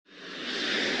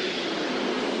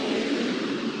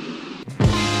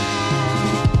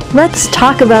Let's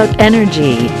talk about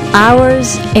energy,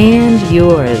 ours and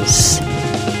yours.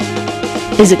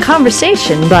 Is a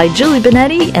conversation by Julie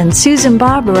Benetti and Susan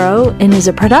Barbaro and is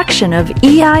a production of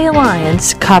EI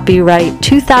Alliance, copyright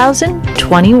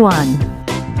 2021.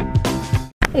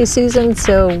 Hey Susan,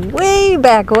 so way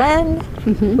back when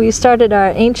we started our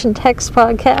Ancient Text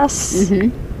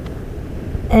podcast,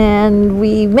 and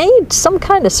we made some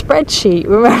kind of spreadsheet,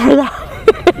 remember that?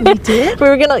 We did?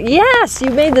 Yes, you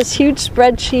made this huge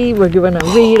spreadsheet. We're going to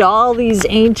read all these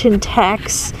ancient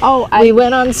texts. We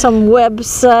went on some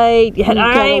website. All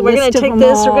right, we're going to take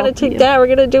this, we're going to take that, we're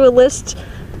going to do a list.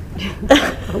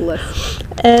 A list.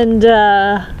 And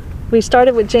we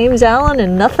started with James Allen,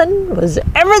 and nothing was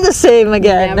ever the same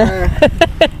again.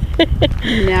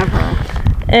 Never.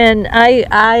 And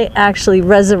I actually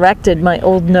resurrected my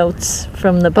old notes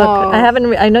from the book. I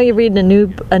haven't. I know you're reading a new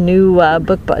book, new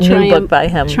book by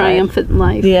him. Triumphant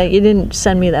Life. Yeah, you didn't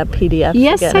send me that PDF.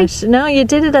 Yes, no, you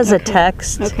did it as a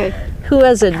text. Okay. Who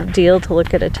has a deal to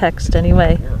look at a text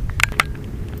anyway?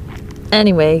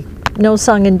 Anyway, no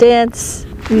song and dance.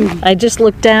 I just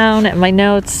looked down at my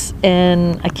notes,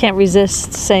 and I can't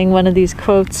resist saying one of these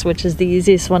quotes, which is the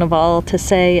easiest one of all to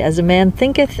say: "As a man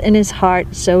thinketh in his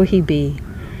heart, so he be.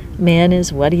 Man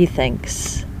is what he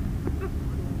thinks."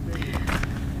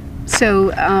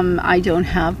 So I don't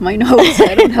have my notes.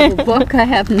 I don't have a book. I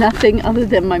have nothing other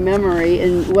than my memory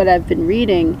and what I've been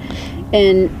reading.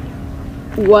 And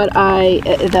what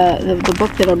the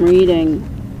book that I'm reading,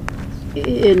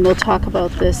 and we'll talk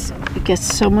about this, it gets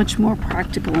so much more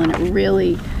practical, and it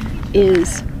really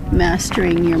is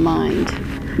mastering your mind,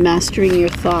 mastering your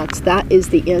thoughts. That is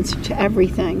the answer to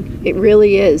everything. It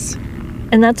really is.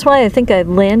 And that's why I think I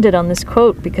landed on this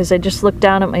quote, because I just looked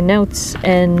down at my notes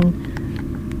and,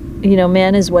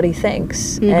 man is what he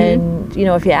thinks. And,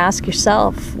 if you ask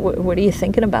yourself, what are you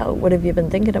thinking about? What have you been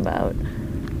thinking about?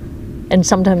 And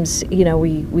sometimes,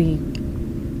 we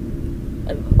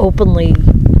openly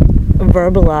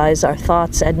verbalize our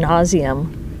thoughts ad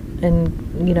nauseum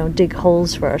and, dig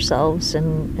holes for ourselves.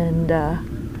 And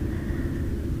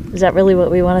is that really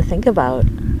what we want to think about?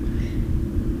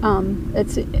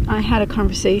 I had a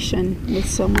conversation with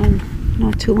someone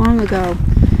not too long ago,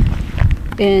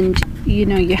 and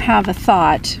you have a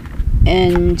thought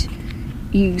and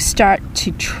you start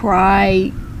to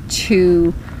try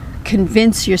to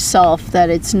convince yourself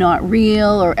that it's not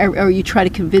real, or you try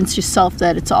to convince yourself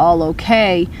that it's all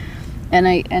okay. And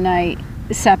I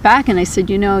sat back and I said,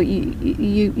 you're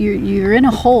in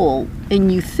a hole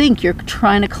and you think you're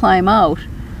trying to climb out.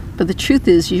 But the truth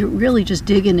is, you're really just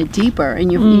digging it deeper,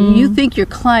 and you think you're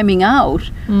climbing out,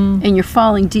 and you're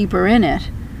falling deeper in it.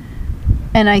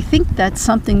 And I think that's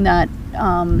something that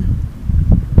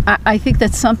I think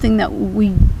that's something that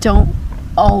we don't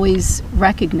always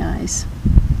recognize.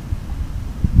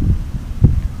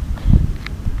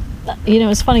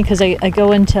 It's funny because I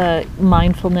go into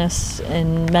mindfulness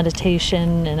and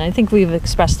meditation, and I think we've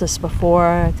expressed this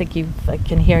before. I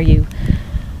can hear you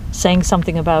saying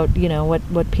something about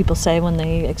what people say when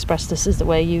they express this is the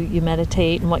way you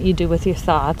meditate and what you do with your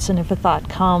thoughts. And if a thought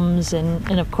comes,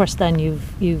 and of course then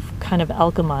you've kind of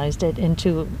alchemized it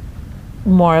into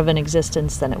more of an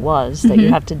existence than it was, that you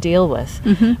have to deal with,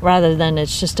 rather than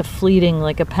it's just a fleeting,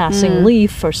 like a passing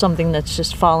leaf or something that's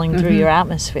just falling through your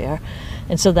atmosphere.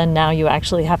 And so then now you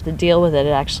actually have to deal with it.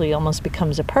 It actually almost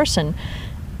becomes a person.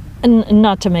 And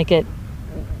not to make it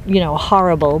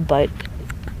horrible, but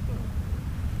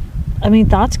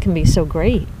thoughts can be so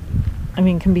great.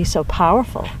 Can be so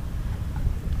powerful.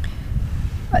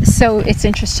 So it's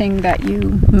interesting that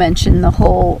you mentioned the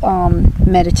whole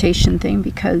meditation thing,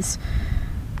 because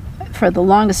for the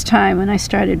longest time when I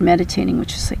started meditating,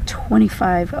 which was like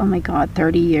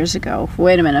 30 years ago.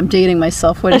 Wait a minute, I'm dating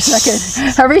myself. Wait a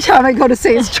second. Every time I go to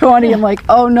say it's 20, I'm like,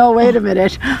 oh no, wait a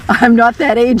minute. I'm not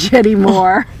that age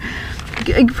anymore.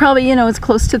 Probably, it's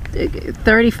close to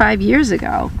 35 years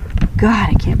ago. God,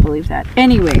 I can't believe that.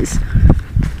 Anyways,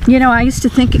 I used to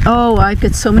think, I've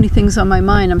got so many things on my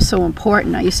mind, I'm so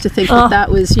important. I used to think that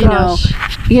was,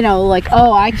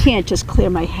 I can't just clear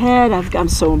my head, I'm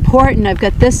so important, I've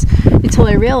got this, until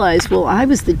I realized, I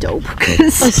was the dope.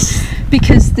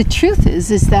 Because the truth is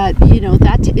that,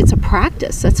 that it's a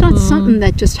practice. That's not something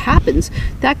that just happens.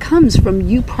 That comes from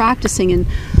you practicing.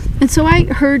 And so I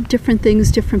heard different things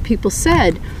different people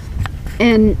said.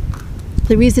 And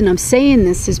the reason I'm saying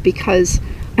this is because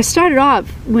I started off,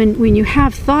 when you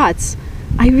have thoughts,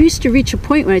 I used to reach a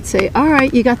point where I'd say, all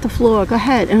right, you got the floor, go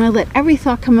ahead. And I let every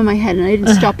thought come in my head, and I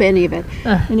didn't stop any of it.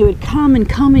 And it would come and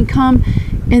come and come.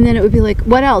 And then it would be like,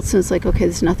 what else? And it's like, okay,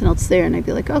 there's nothing else there. And I'd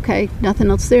be like, okay, nothing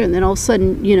else there. And then all of a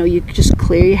sudden, you just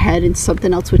clear your head and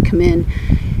something else would come in.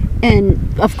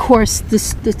 And of course,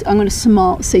 this I'm going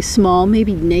to say small,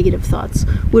 maybe negative thoughts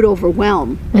would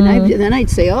overwhelm. And then I'd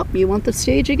say, oh, you want the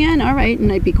stage again? All right.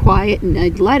 And I'd be quiet and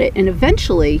I'd let it. And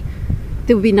eventually,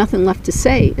 there would be nothing left to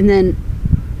say. And then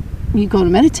you go to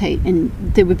meditate and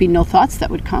there would be no thoughts that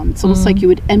would come. It's almost like you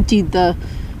would empty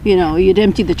you'd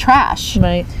empty the trash.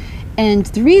 Right. And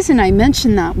the reason I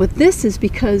mention that with this is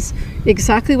because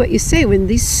exactly what you say, when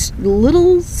these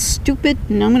little stupid,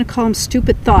 and I'm going to call them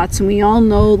stupid thoughts, and we all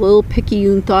know little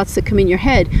picayune thoughts that come in your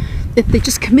head, if they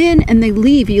just come in and they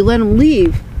leave, you let them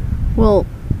leave, well,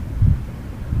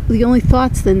 the only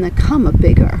thoughts then that come are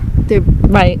bigger. They're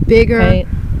bigger,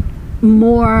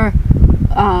 more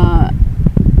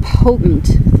potent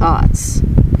thoughts.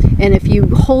 And if you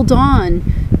hold on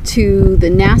to the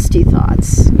nasty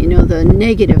thoughts, the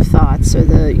negative thoughts, or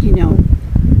the,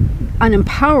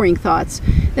 unempowering thoughts,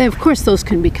 then of course those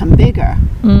can become bigger.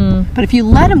 But if you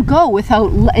let them go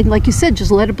without, like you said,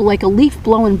 just let it be like a leaf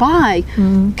blowing by,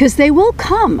 because they will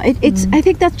come. I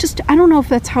think that's just, I don't know if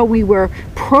that's how we were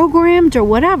programmed or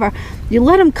whatever. You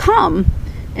let them come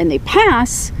and they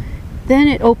pass, then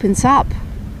it opens up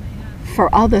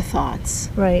for other thoughts.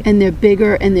 Right. And they're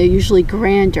bigger and they're usually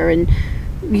grander. And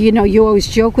you always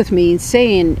joke with me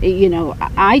saying,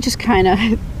 I just kind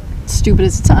of, stupid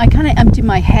as it sounds, I kind of empty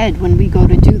my head when we go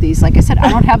to do these. Like I said, I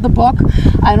don't have the book.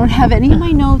 I don't have any of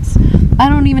my notes. I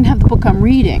don't even have the book I'm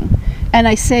reading. And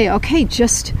I say, okay,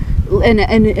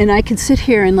 and I could sit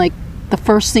here and like, the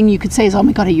first thing you could say is, oh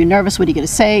my God, are you nervous? What are you going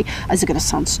to say? Is it going to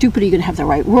sound stupid? Are you going to have the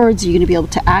right words? Are you going to be able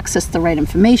to access the right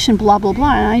information? Blah, blah,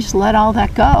 blah. And I just let all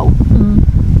that go.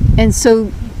 And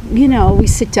so, we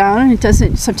sit down and it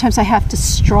doesn't, sometimes I have to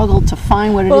struggle to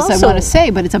find what it is I want to say,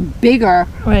 but it's a bigger.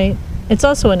 Right. It's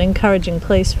also an encouraging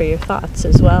place for your thoughts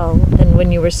as well. And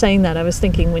when you were saying that, I was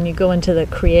thinking when you go into the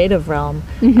creative realm,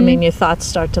 I mean, your thoughts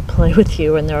start to play with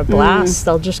you and they're a blast.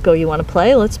 They'll just go, you want to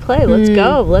play? Let's play. Let's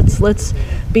go. Let's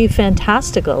be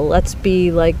fantastical. Let's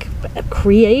be like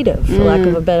creative, for lack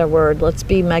of a better word. Let's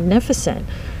be magnificent.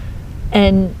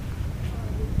 And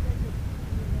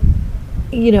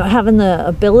having the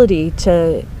ability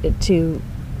to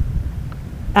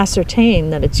ascertain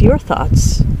that it's your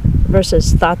thoughts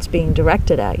versus thoughts being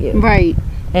directed at you. Right.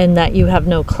 And that you have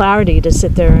no clarity to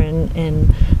sit there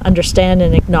and understand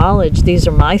and acknowledge these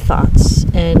are my thoughts.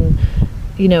 And,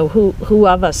 who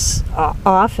of us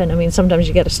often, I mean, sometimes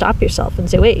you got to stop yourself and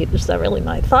say, wait, is that really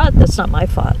my thought? That's not my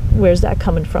thought. Where's that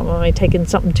coming from? Am I taking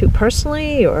something too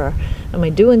personally, or am I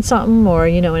doing something, or,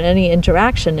 in any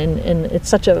interaction? And it's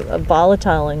such a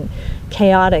volatile and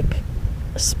chaotic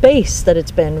space that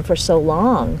it's been for so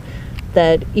long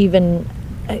that even,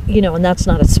 and that's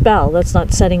not a spell. That's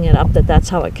not setting it up that's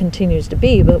how it continues to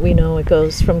be, but we know it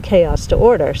goes from chaos to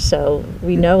order, so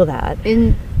we know that.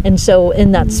 And so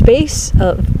in that space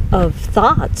of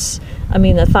thoughts, I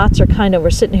mean, the thoughts are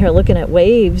we're sitting here looking at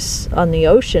waves on the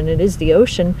ocean. It is the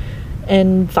ocean,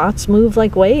 and thoughts move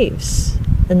like waves,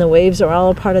 and the waves are all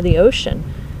a part of the ocean.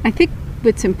 I think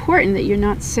what's important that you're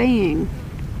not saying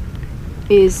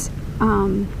is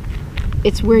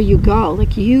it's where you go.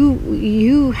 Like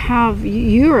you're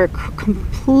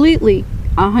completely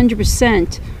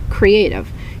 100%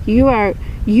 creative.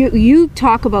 You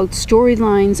talk about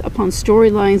storylines upon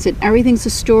storylines, and everything's a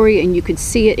story, and you could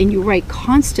see it, and you write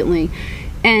constantly,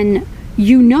 and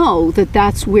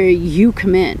that's where you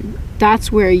come in.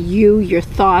 That's where your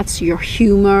thoughts, your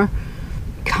humor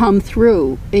come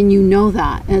through, and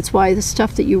that. And that's why the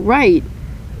stuff that you write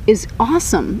is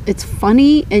awesome. It's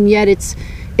funny, and yet it's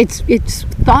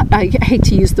thought. I hate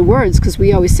to use the words because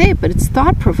we always say it, but it's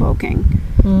thought-provoking.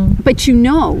 But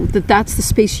that's the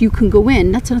space you can go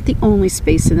in. That's not the only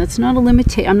space, and that's not a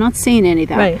limitation. I'm not saying any of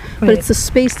that. Right. But it's the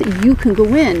space that you can go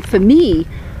in. For me,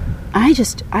 I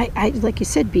like you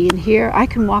said, being here, I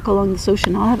can walk along this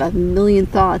ocean. I'll have a million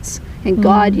thoughts. And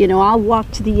God, I'll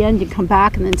walk to the end and come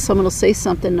back, and then someone will say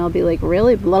something, and I'll be like,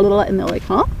 really? Blah, blah, blah. And they're like,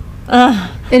 huh?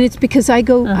 And it's because I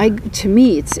go, to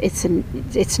me,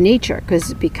 it's nature, because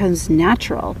it becomes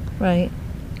natural. Right.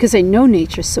 Because I know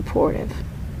nature's supportive.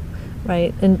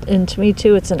 Right. And to me,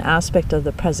 too, it's an aspect of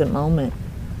the present moment.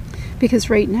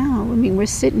 Because right now, I mean, we're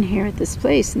sitting here at this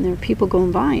place, and there are people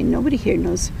going by, and nobody here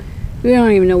knows. We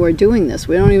don't even know we're doing this.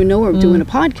 We don't even know we're doing a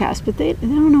podcast, but they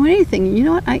don't know anything. And you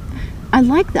know what? I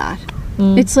like that.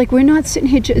 It's like we're not sitting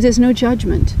here, there's no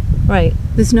judgment. Right.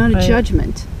 There's not a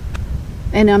judgment.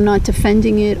 And I'm not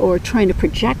defending it or trying to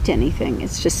project anything.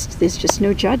 It's just, there's just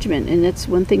no judgment. And that's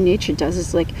one thing nature does,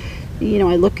 is like,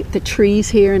 I look at the trees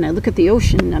here and I look at the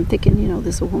ocean, and I'm thinking,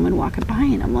 there's a woman walking by,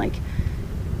 and I'm like,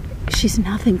 she's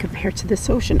nothing compared to this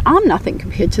ocean. I'm nothing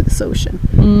compared to this ocean.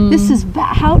 This is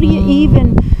how do you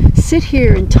even sit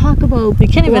here and talk about You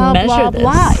can't even blah, measure blah, this.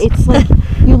 blah. It's like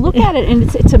you look at it and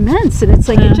it's immense, and it's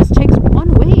like it just takes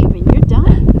one wave and you're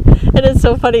done. And it's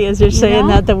so funny as you're saying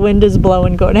that the wind is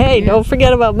blowing, going, "Hey, don't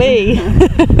forget about me."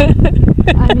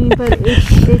 I mean, but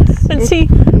it's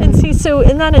And see, so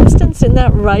in that instance, in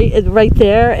that right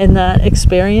there, in that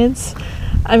experience,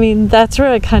 I mean, that's where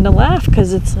I kind of laugh,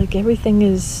 because it's like everything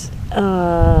is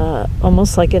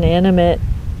almost like an animate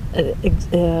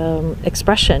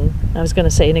expression. I was going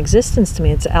to say an existence to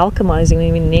me. It's alchemizing.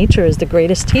 I mean, nature is the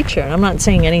greatest teacher. And I'm not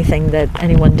saying anything that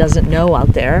anyone doesn't know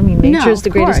out there. I mean, nature is the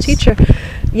greatest teacher.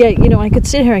 Yeah, I could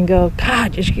sit here and go,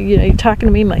 God, you're talking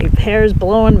to me. My hair's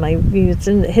blowing. It's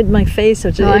hitting my face.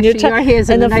 Well, actually, your hair's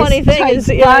in and a the nice funny thing is,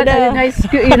 and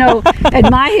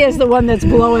my hair's the one that's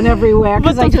blowing everywhere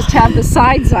because I just have the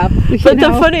sides up. But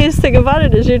the funniest thing about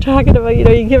it is you're talking about,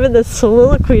 you're giving this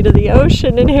soliloquy to the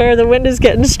ocean, and here the wind is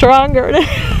getting stronger.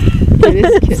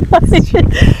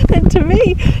 And to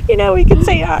me, we can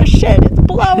say, oh shit, it's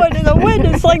blowing and the wind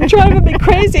is like driving me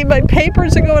crazy. My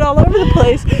papers are going all over the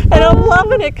place, and I'm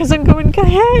loving it because I'm going, go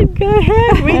ahead,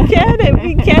 we get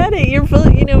it. You're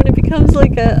really, and it becomes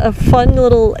like a fun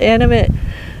little animate,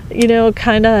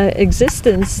 kind of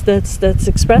existence that's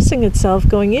expressing itself,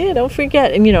 going, yeah, don't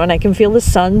forget. And and I can feel the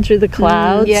sun through the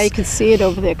clouds. Yeah, you can see it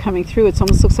over there coming through. It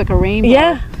almost looks like a rainbow.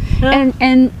 Yeah.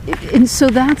 And so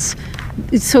that's.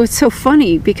 So it's so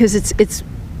funny because it's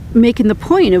making the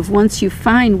point of once you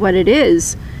find what it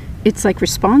is, it's like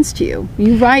responds to you.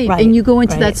 You write and you go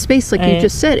into that space like you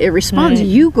just said. It responds.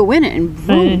 You go in it and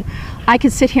boom. I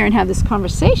could sit here and have this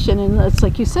conversation, and it's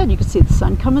like you said, you could see the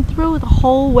sun coming through the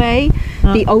whole way,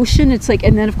 the ocean. It's like,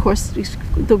 and then of course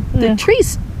the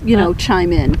trees,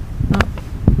 chime in.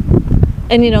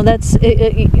 And that's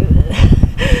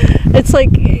it's like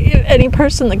any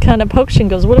person that kind of pokes you and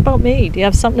goes, what about me? Do you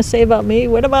have something to say about me?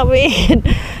 What about me?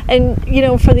 And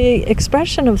for the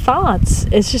expression of thoughts,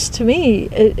 it's just, to me,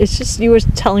 it's just, you were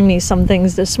telling me some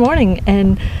things this morning,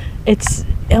 and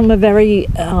I'm a very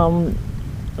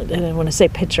I don't want to say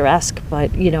picturesque, but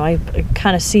I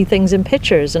kind of see things in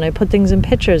pictures, and I put things in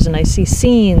pictures, and I see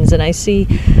scenes, and I see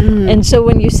and so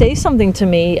when you say something to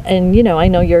me, and I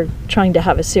know you're trying to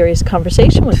have a serious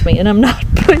conversation with me, and I'm not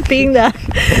being light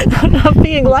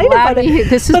about it.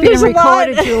 This is being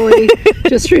recorded, Julie.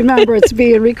 Just remember, it's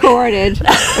being recorded.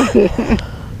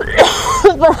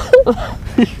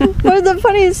 But the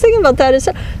funniest thing about that is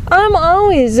I'm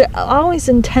always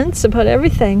intense about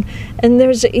everything, and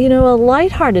there's a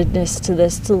lightheartedness to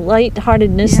this, to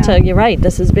you're right,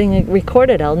 this is being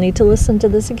recorded, I'll need to listen to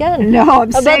this again. No,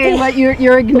 I'm saying that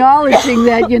you're acknowledging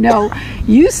that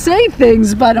you say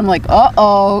things, but I'm like,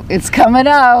 it's coming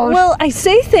out. Well, I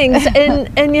say things,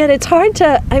 and yet it's hard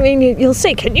to. I mean, you'll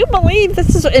say, "Can you believe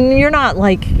this is?" And you're not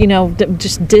like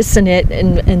just dissing it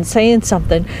and saying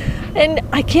something. And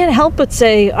I can't help but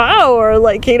say, or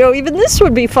like, even this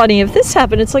would be funny if this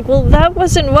happened. It's like, well, that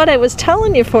wasn't what I was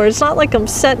telling you for. It's not like I'm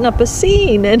setting up a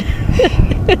scene. And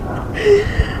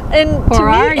or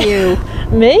are you?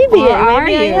 Maybe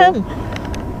I am.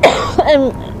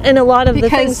 and a lot of the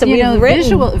things that we've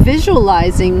written.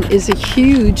 Visualizing is a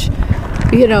huge,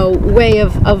 way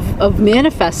of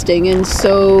manifesting. And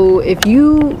so if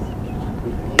you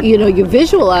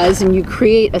visualize and you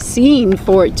create a scene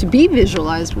for it to be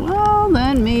visualized, well,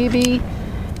 then maybe,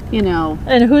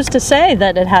 And who's to say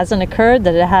that it hasn't occurred,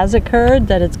 that it has occurred,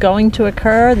 that it's going to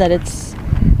occur, that it's,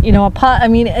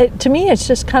 to me, it's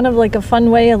just kind of like a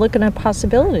fun way of looking at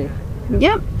possibility.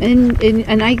 Yeah,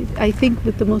 and I think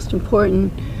that the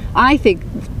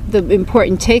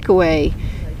important takeaway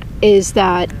is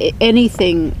that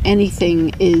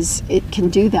anything is, it can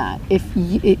do that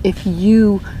if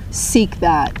you seek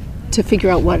that to figure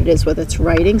out what it is, whether it's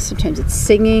writing, sometimes it's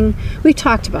singing. We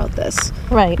talked about this,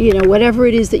 right? Whatever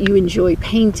it is that you enjoy,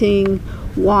 painting,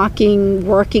 walking,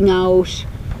 working out,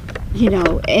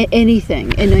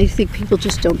 anything. And I think people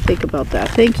just don't think about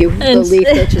that. Thank you. The leaf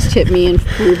that just hit me and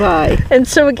flew by. And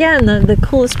so again, the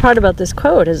coolest part about this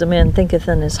quote is, a man thinketh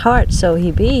in his heart, so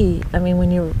he be. I mean,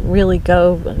 when you really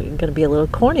go, I'm going to be a little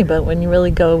corny, but when you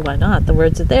really go, why not? The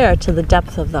words are there, to the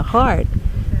depth of the heart,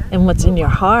 and what's in your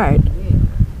heart,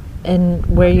 and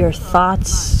where your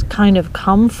thoughts kind of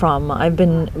come from. I've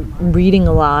been reading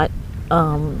a lot,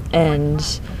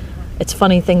 and it's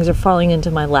funny, things are falling into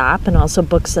my lap, and also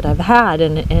books that I've had,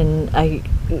 and I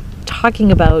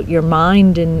talking about your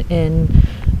mind and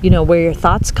where your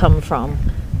thoughts come from,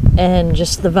 and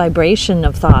just the vibration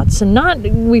of thoughts.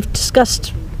 And we've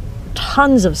discussed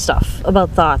tons of stuff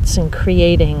about thoughts and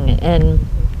creating,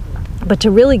 but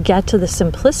to really get to the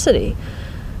simplicity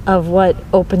of what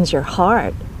opens your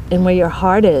heart and where your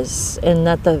heart is, and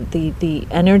that the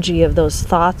energy of those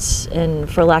thoughts, and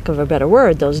for lack of a better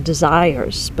word, those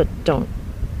desires, but don't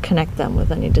connect them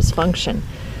with any dysfunction,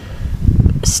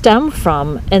 stem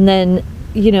from. And then,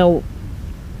 you know,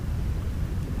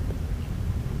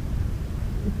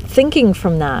 thinking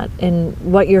from that and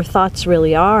what your thoughts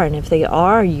really are, and if they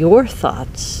are your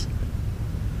thoughts.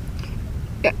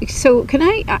 So can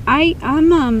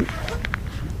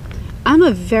I'm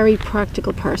a very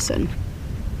practical person.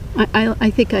 I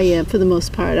think I am, for the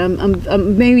most part.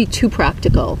 I'm maybe too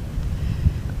practical.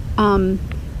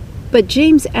 But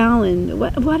James Allen,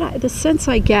 the sense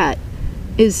I get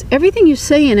is everything you're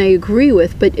saying I agree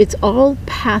with, but it's all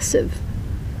passive.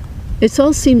 It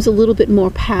all seems a little bit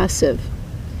more passive.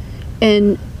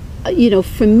 And, you know,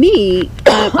 for me,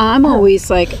 I'm always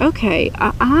like, okay,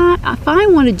 if I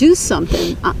want to do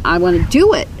something, I want to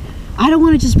do it. I don't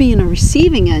want to just be in a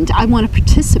receiving end. I want to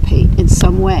participate in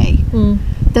some way.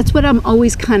 That's what I'm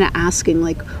always kind of asking,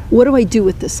 like, what do I do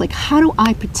with this? Like, how do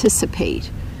I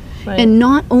participate? Right. And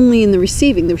not only in the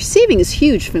receiving. The receiving is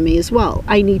huge for me as well.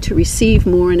 I need to receive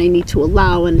more, and I need to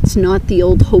allow, and it's not the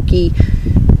old hokey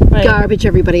garbage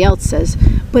everybody else says.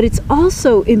 But it's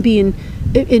also in being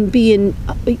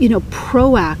you know,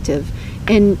 proactive.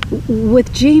 And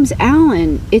with James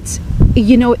Allen, it's,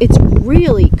 you know, it's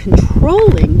really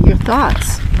controlling your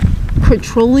thoughts,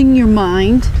 controlling your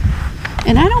mind.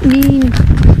 And I don't mean,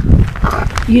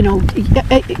 you know,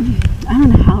 I don't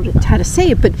know how to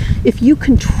say it, but if you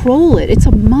control it, it's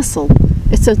a muscle.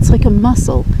 It's like a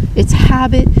muscle. It's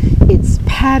habit, it's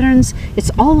patterns, it's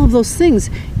all of those things,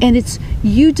 and it's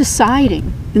you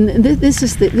deciding. And this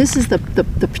is the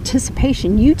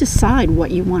participation. You decide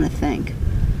what you want to think.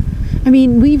 I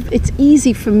mean, it's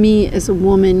easy for me as a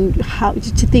woman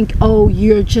to think, oh,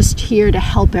 you're just here to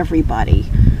help everybody.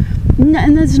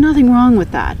 And there's nothing wrong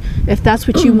with that. If that's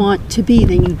what you want to be,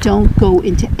 then you don't go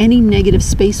into any negative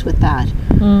space with that,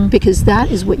 because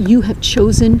that is what you have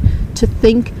chosen to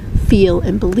think, feel,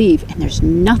 and believe, and there's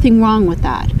nothing wrong with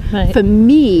that. Right. For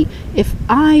me, if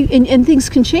and things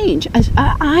can change,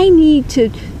 I need to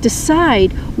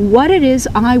decide what it is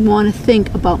I want to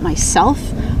think about myself,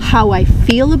 how I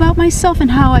feel about myself,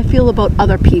 and how I feel about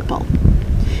other people.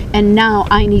 And now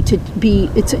I need to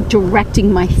it's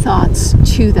directing my thoughts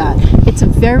to that. It's a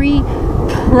very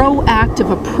proactive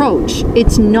approach.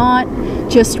 It's not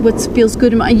just what feels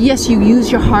good. Yes, you use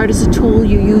your heart as a tool.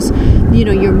 You use, you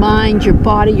know, your mind, your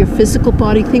body, your physical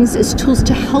body, things as tools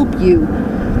to help you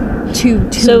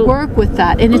to work with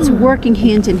that. And it's working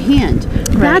hand in hand.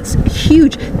 Right. That's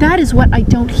huge. That is what I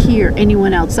don't hear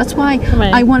anyone else. That's why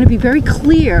I want to be very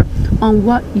clear on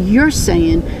what you're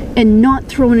saying and not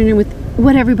throwing it in with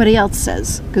what everybody else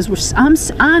says, because I'm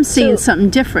seeing something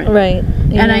different, right?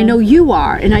 Yeah. And I know you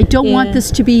are, and I don't want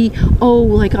this to be, oh,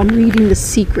 like I'm reading The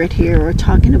Secret here, or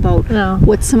talking about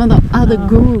what some of the other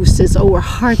gurus says. Oh, we're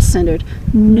heart-centered.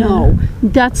 No,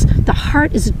 that's the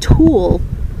heart is a tool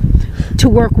to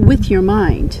work with your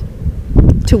mind,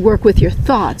 to work with your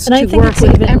thoughts, and to work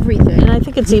with everything. And I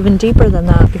think it's even deeper than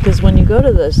that, because when you go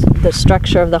to the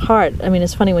structure of the heart, I mean,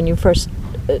 it's funny when you first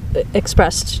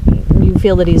expressed you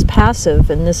feel that he's passive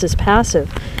and this is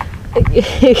passive.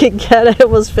 I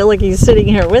almost feel like he's sitting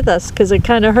here with us, because it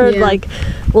kind of heard like,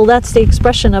 well, that's the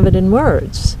expression of it in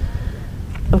words.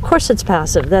 Of course it's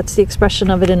passive. That's the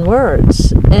expression of it in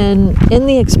words. And in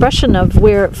the expression of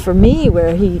where for me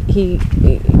the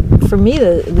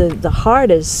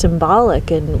heart is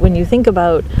symbolic. And when you think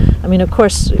about, I mean, of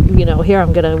course, you know, here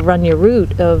I'm going to run your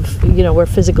route of, you know, we're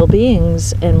physical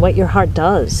beings, and what your heart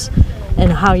does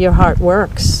and how your heart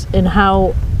works, and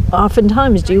how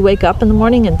oftentimes do you wake up in the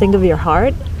morning and think of your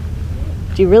heart?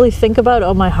 Do you really think about,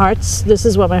 oh, this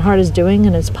is what my heart is doing,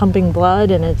 and it's pumping blood,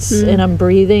 and and I'm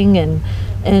breathing,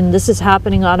 and this is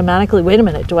happening automatically. Wait a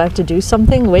minute, do I have to do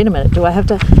something? Wait a minute, do I have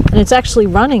to? And it's actually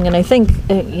running. And I think,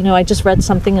 you know, I just read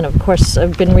something, and of course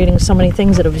I've been reading so many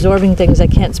things and absorbing things I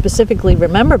can't specifically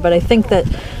remember, but I think that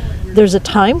there's a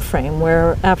time frame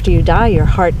where after you die, your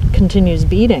heart continues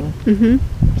beating.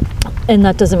 And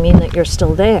that doesn't mean that you're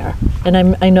still there. And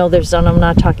I know I'm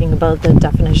not talking about the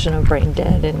definition of brain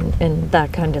dead and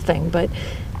that kind of thing, but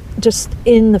just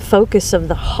in the focus of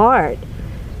the heart,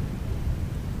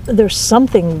 there's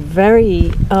something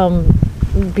very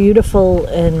beautiful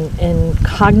and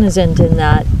cognizant in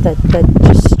that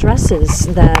just stresses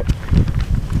that,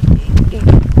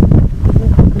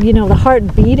 you know, the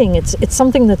heart beating, it's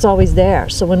something that's always there.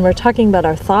 So when we're talking about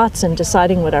our thoughts and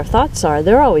deciding what our thoughts are,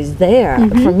 they're always there.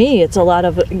 For me, it's a lot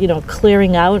of, you know,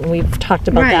 clearing out, and we've talked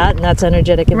about that, and that's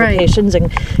energetic invitations,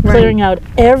 and clearing out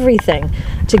everything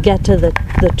to get to the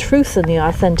truth and the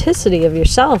authenticity of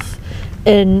yourself.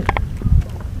 And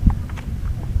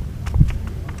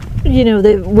you know,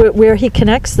 where he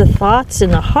connects the thoughts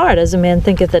in the heart, as a man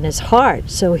thinketh in his heart,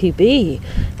 so he be.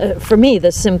 For me,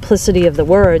 the simplicity of the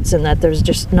words, and that there's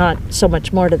just not so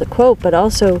much more to the quote, but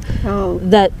also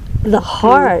that the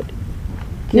heart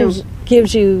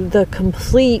gives you the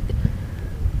complete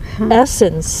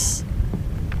essence.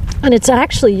 And it's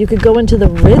actually, you could go into the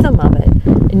rhythm of it,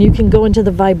 and you can go into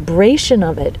the vibration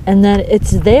of it, and then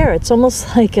it's there. It's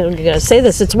almost like, I'm going to say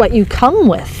this, it's what you come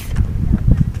with.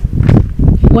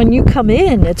 When you come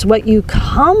in, it's what you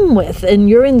come with, and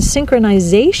you're in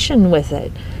synchronization with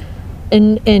it.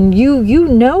 And you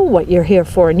know what you're here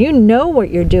for, and you know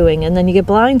what you're doing, and then you get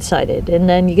blindsided, and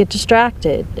then you get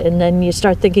distracted, and then you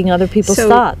start thinking other people's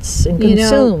thoughts and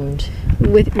consumed.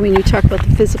 When you talk about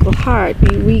the physical heart,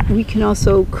 we can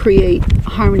also create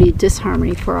harmony,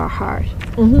 disharmony for our heart.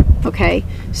 Mm-hmm. Okay,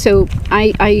 so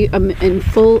I am in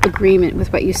full agreement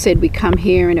with what you said. We come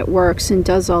here and it works and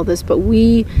does all this, but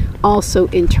we also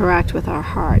interact with our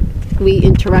heart. We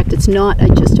interact. It's not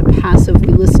just a passive, we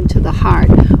listen to the heart.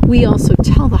 We also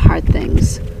tell the heart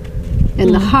things.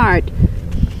 And the heart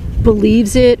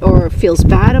believes it or feels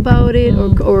bad about it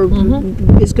or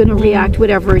is going to react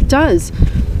whatever it does.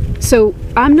 So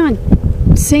I'm not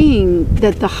saying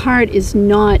that the heart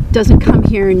doesn't come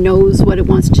here and knows what it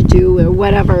wants to do or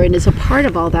whatever and is a part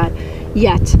of all that.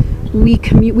 Yet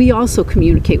we also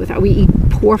communicate with that. We eat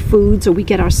poor foods, or we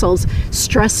get ourselves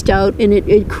stressed out, and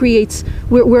it creates,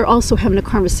 we're also having a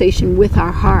conversation with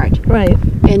our heart. Right.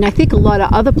 And I think a lot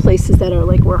of other places that are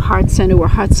like we're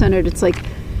heart-centered, it's like,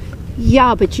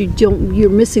 yeah, but you're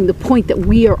missing the point that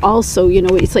we are also,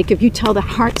 it's like if you tell the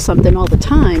heart something all the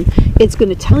time, it's going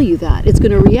to tell you that. It's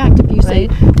going to react. If you say,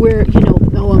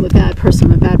 oh, I'm a bad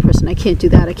person, I can't do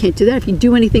that. If you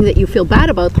do anything that you feel bad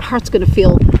about, the heart's going to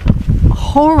feel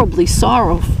horribly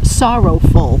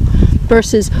sorrowful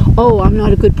versus, oh, I'm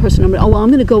not a good person. I'm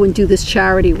going to go and do this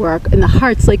charity work. And the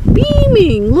heart's like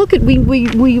beaming. Look at,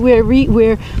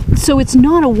 we're so it's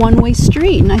not a one-way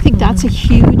street. And I think that's a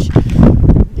huge,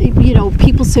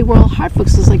 people say we're all heart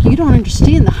folks. It's like, you don't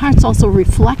understand. The heart's also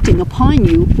reflecting upon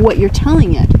you what you're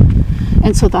telling it.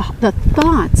 And so the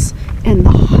thoughts and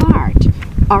the heart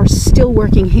are still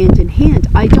working hand in hand.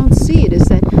 I don't see it as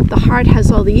that the heart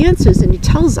has all the answers and it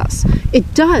tells us.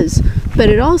 It does, but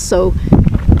it also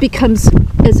becomes,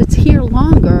 as it's here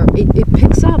longer, it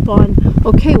picks up on,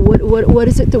 okay, what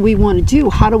is it that we want to do?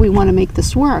 How do we want to make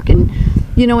this work? And,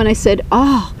 when I said,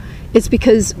 it's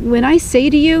because when I say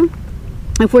to you,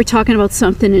 if we're talking about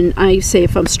something and I say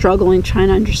if I'm struggling, trying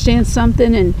to understand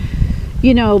something, and,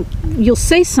 you'll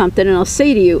say something and I'll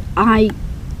say to you,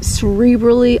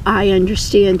 cerebrally, I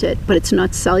understand it, but it's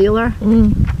not cellular.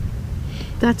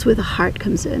 That's where the heart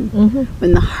comes in.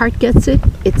 When the heart gets it,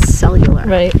 it's cellular.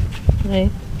 Right.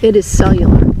 It is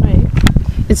cellular. Right.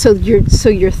 And so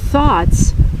your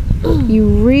thoughts, you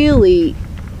really,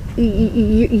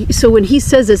 so when he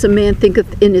says, as a man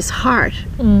thinketh in his heart,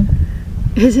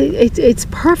 it's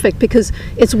perfect because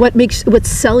it's what's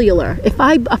cellular. If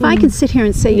I can sit here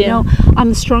and say, I'm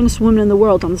the strongest woman in the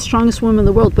world,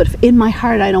 but if in my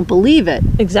heart I don't believe it,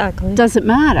 exactly, doesn't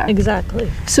matter.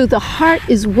 Exactly. So the heart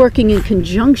is working in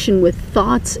conjunction with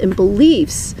thoughts and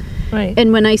beliefs. Right.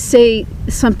 And when I say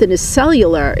something is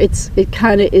cellular, it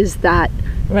kind of is that.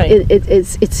 Right.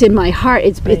 It's in my heart.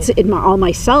 It's in all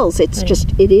my cells. It's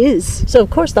just, it is. So of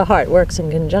course the heart works in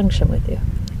conjunction with you.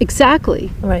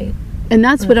 Exactly. Right. And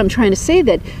that's what I'm trying to say,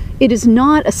 that it is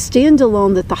not a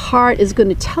standalone that the heart is going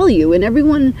to tell you. And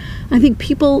everyone, I think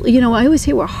people, I always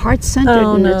say we're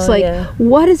heart-centered, it's like,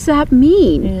 what does that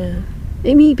mean? Yeah.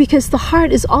 I mean, because the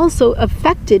heart is also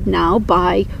affected now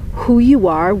by who you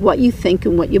are, what you think,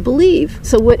 and what you believe.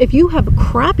 So if you have a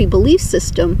crappy belief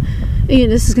system,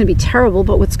 this is going to be terrible,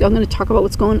 but I'm going to talk about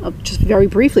what's going on, just very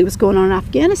briefly, what's going on in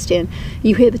Afghanistan.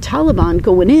 You hear the Taliban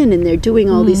going in and they're doing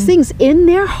all these things. In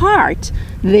their heart,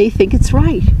 they think it's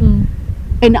right.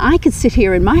 And I could sit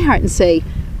here in my heart and say,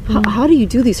 how do you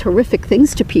do these horrific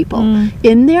things to people?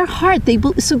 In their heart,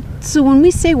 so when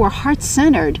we say we're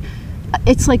heart-centered,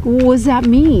 it's like, what does that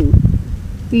mean?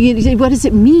 What does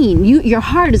it mean? Your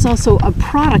heart is also a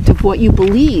product of what you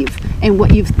believe and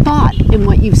what you've thought and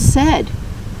what you've said.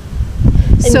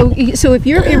 So if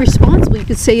you're irresponsible, you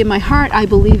could say, in my heart, I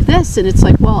believe this, and it's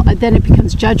like, well, then it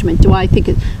becomes judgment. Do I think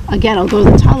it? Again, I'll go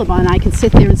to the Taliban. I can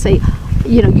sit there and say,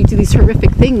 you do these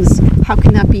horrific things. How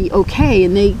can that be okay?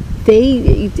 And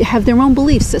they have their own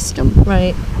belief system.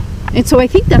 Right. And so I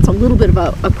think that's a little bit of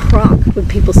a crock when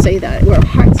people say that we're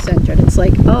heart-centered. It's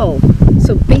like,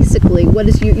 so basically,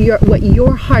 what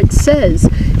your heart says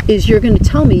is you're going to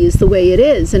tell me is the way it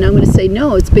is, and I'm going to say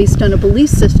no. It's based on a belief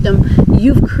system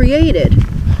you've created.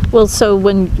 Well, so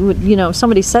when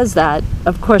somebody says that,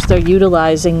 of course they're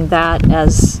utilizing that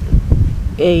as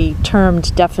a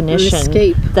termed definition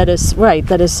escape. that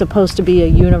is supposed to be a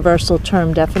universal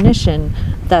term definition.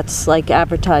 That's like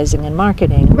advertising and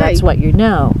marketing. Right. That's what you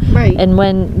know. Right. And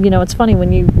when it's funny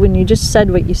when you just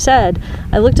said what you said,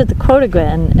 I looked at the quote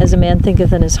again: "As a man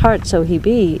thinketh in his heart, so he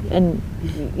be." And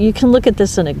you can look at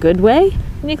this in a good way,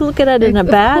 and you can look at it in a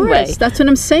bad way. That's what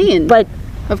I'm saying. But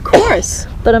of course.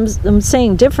 But I'm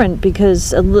saying different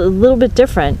because a little bit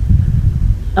different.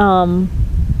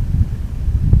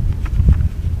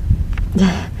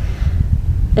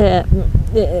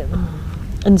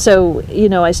 And so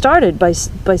I started by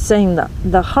saying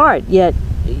the heart. Yet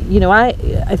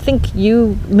I think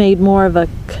you made more of a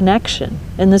connection,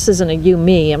 and this isn't a you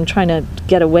me. I'm trying to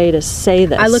get a way to say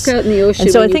this. I look out in the ocean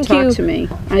and so when I think you talk to me.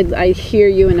 I hear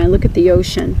you, and I look at the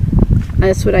ocean.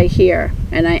 That's what I hear,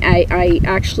 and I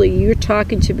actually, you're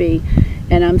talking to me,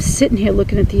 and I'm sitting here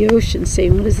looking at the ocean,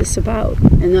 saying, "What is this about?"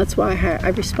 And that's why I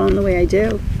respond the way I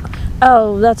do.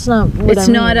 Oh, that's not what it's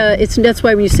I not mean. that's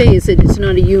why when you say it's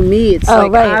not a you me, it's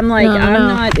like right. I'm like No.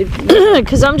 not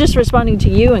because I'm just responding to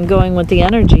you and going with the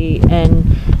energy and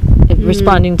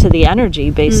responding to the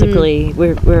energy. Basically,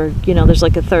 we're there's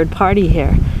like a third party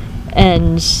here,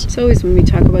 and it's always when we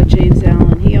talk about James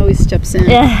Allen, he always steps in.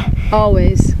 Yeah.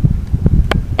 Always.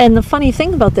 And the funny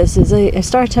thing about this is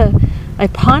I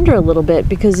ponder a little bit,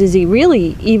 because is he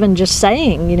really even just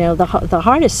saying the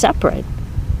heart is separate?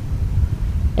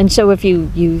 And so if you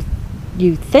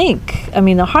think, I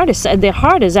mean, the heart is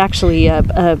actually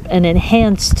an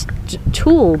enhanced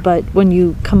tool, but when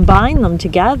you combine them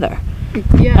together,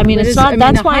 yeah, I mean, it's not.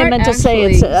 That's why I meant to say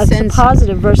it's a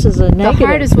positive versus a negative. The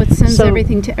heart is what sends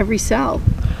everything to every cell.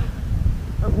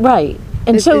 Right.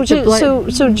 And so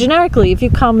generically, if you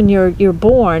come and you're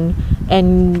born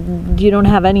and you don't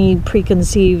have any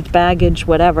preconceived baggage,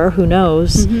 whatever, who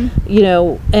knows,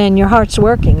 and your heart's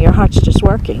just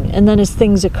working. And then as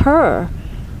things occur,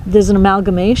 there's an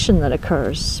amalgamation that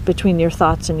occurs between your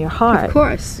thoughts and your heart. Of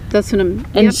course, that's what I'm.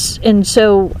 And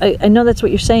so I know that's what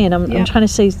you're saying. I'm trying to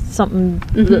say something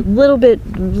a little bit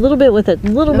with a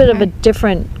little bit of a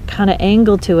different kind of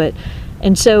angle to it.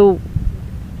 And so,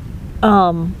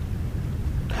 when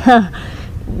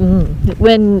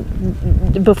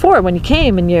you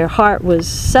came and your heart was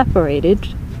separated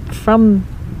from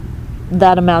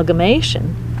that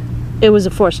amalgamation, it was a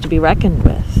force to be reckoned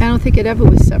with. I don't think it ever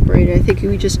was separated. I think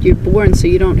you're born, so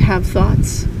you don't have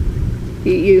thoughts.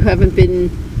 You haven't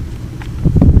been,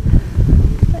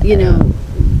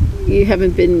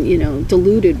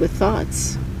 diluted with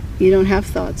thoughts. You don't have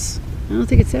thoughts. I don't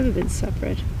think it's ever been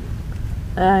separate.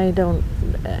 I don't.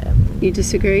 You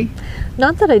disagree?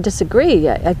 Not that I disagree.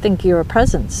 I think you're a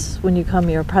presence. When you come,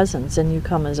 you're a presence, and you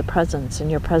come as a presence,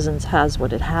 and your presence has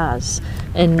what it has.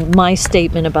 And my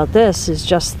statement about this is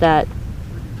just that,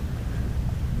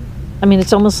 I mean,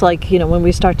 it's almost like, when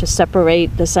we start to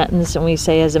separate the sentence and we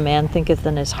say, "As a man thinketh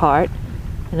in his heart,"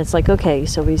 and it's like, okay,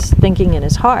 so he's thinking in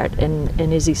his heart, and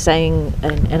is he saying,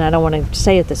 and I don't want to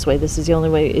say it this way, this is the only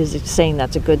way, is he saying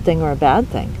that's a good thing or a bad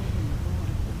thing?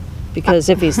 Because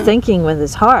if he's thinking with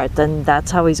his heart, then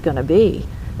that's how he's going to be.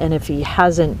 And if he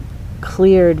hasn't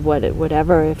cleared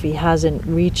whatever, if he hasn't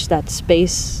reached that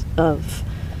space of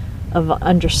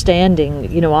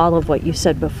understanding, all of what you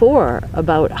said before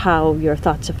about how your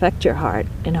thoughts affect your heart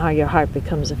and how your heart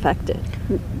becomes affected.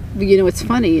 What's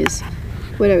funny is,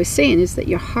 what I was saying is that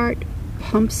your heart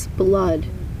pumps blood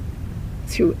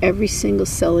through every single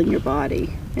cell in your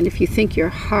body. And if you think your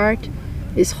heart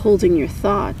is holding your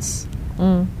thoughts,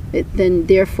 then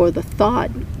therefore the thought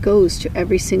goes to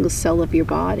every single cell of your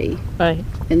body. Right.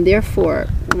 And therefore,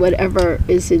 whatever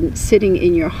is sitting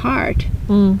in your heart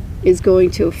is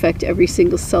going to affect every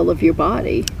single cell of your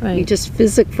body. Right. You just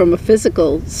from a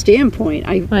physical standpoint.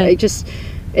 I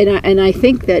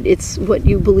think that it's what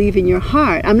you believe in your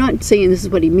heart. I'm not saying this is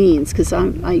what he means, because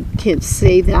I can't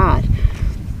say that.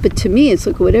 But to me, it's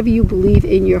like whatever you believe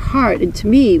in your heart. And to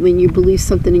me, when you believe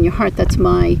something in your heart, that's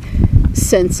my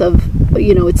sense of,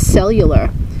 it's cellular.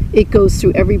 It goes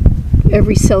through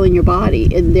every cell in your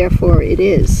body, and therefore it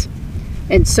is.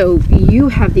 And so you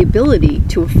have the ability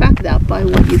to affect that by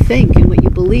what you think and what you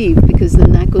believe, because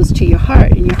then that goes to your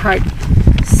heart, and your heart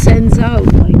sends out,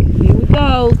 like, here we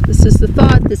go, this is the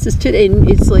thought, this is today, and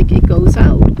it's like it goes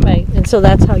out. Right, and so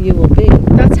that's how you will be.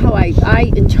 That's how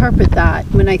I interpret that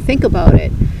when I think about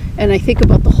it. And I think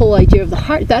about the whole idea of the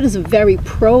heart. That is a very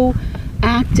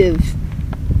proactive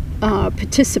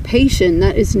participation.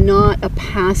 That is not a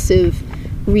passive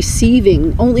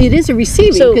receiving. Only it is a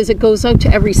receiving So- because it goes out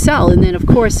to every cell, and then of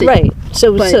course it, Right.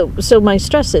 So but- so my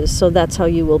stress is, so that's how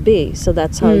you will be. So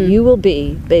that's how you will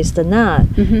be based on that.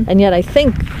 And yet I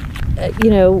think,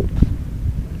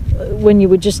 when you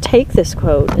would just take this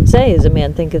quote and say, as a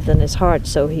man thinketh in his heart,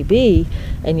 so he be,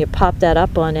 and you pop that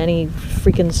up on any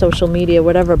freaking social media,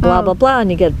 whatever, blah, blah, blah, and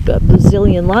you get a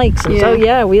bazillion likes, and Yeah. oh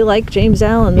yeah, we like James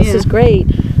Allen, this Yeah. is great.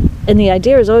 And the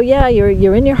idea is, oh yeah,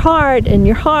 you're in your heart, and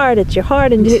your heart, it's your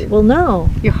heart, and well, no.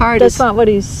 your heart That's is not what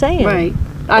he's saying. right.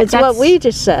 It's what we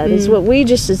just said. It's what we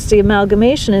just, it's the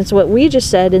amalgamation. It's what we just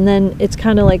said. And then it's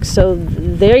kind of like, so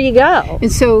there you go.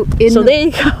 And so There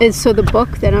you go. And so the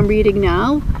book that I'm reading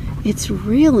now, it's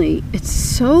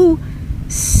so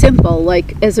simple,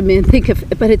 like as a man think of,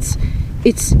 but it's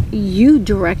you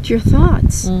direct your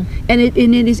thoughts. And it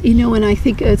is, and I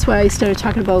think that's why I started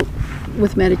talking about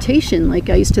with meditation. Like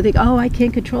I used to think, oh, I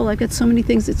can't control, I've got so many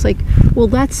things. It's like, well,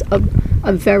 that's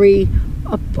a very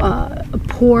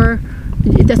poor,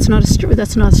 that's not a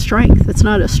strength. That's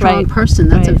not a strong Right. person.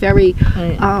 That's a Right. very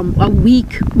Right. a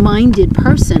weak-minded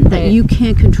person that Right. you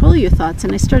can't control your thoughts.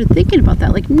 And I started thinking about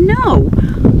that. Like, no,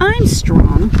 I'm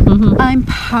strong. I'm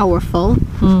powerful.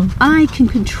 I can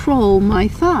control my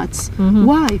thoughts.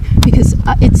 Why? Because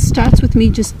it starts with me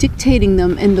just dictating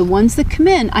them, and the ones that come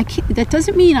in, I can't. That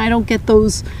doesn't mean I don't get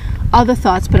those other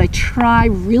thoughts, but I try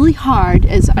really hard.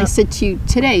 As I said to you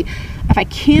today, if I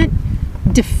can't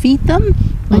defeat them,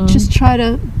 I just try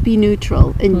to be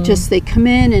neutral, and just they come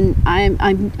in, and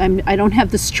I don't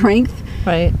have the strength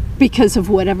Right. because of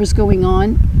whatever's going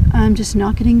on. I'm just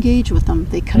not going to engage with them.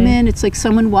 They come Right. in, it's like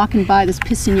someone walking by that's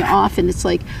pissing you off, and it's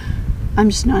like, I'm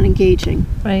just not engaging.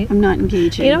 Right. I'm not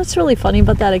engaging. You know what's really funny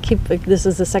about that? This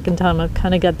is the second time I've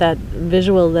kind of got that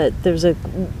visual that there's a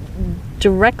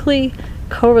directly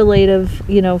correlative,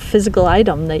 physical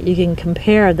item that you can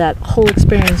compare that whole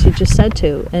experience you just said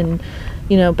to. And,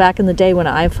 back in the day when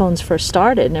iPhones first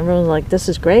started and everyone was like, this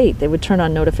is great, they would turn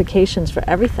on notifications for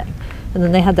everything. And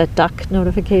then they had that duck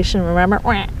notification, remember?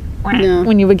 No.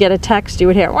 When you would get a text, you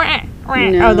would hear, or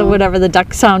No. whatever the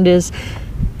duck sound is.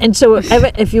 And so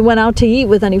if you went out to eat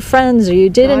with any friends or you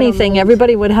did God, I'm anything, old.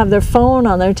 everybody would have their phone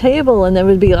on their table, and there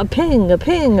would be a ping,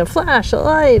 a flash, a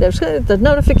light, the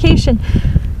notification.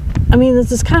 I mean,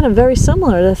 this is kind of very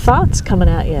similar to thoughts coming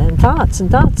at you, and thoughts.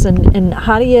 And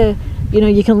how do you,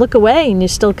 you can look away and you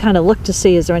still kind of look to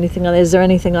see, is there anything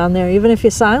on there? Even if you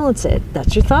silence it,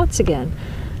 that's your thoughts again.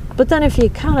 But then if you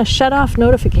kind of shut off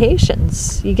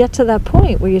notifications, you get to that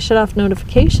point where you shut off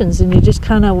notifications and you just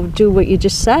kind of do what you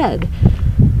just said.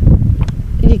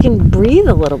 You can breathe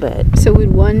a little bit. So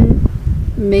would one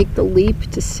make the leap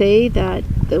to say that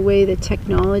the way that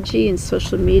technology and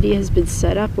social media has been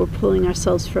set up, we're pulling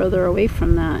ourselves further away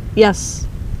from that? Yes,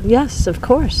 of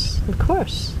course.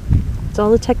 It's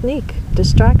all a technique,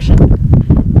 distraction.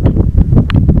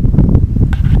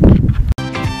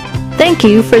 Thank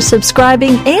you for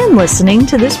subscribing and listening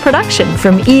to this production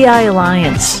from EI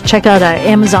Alliance. Check out our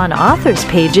Amazon authors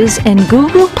pages and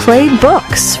Google Play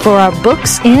Books for our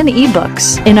books and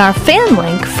ebooks, and our fan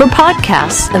link for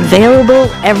podcasts available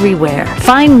everywhere.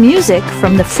 Find music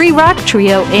from the Free Rock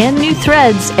Trio and New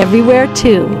Threads everywhere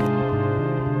too.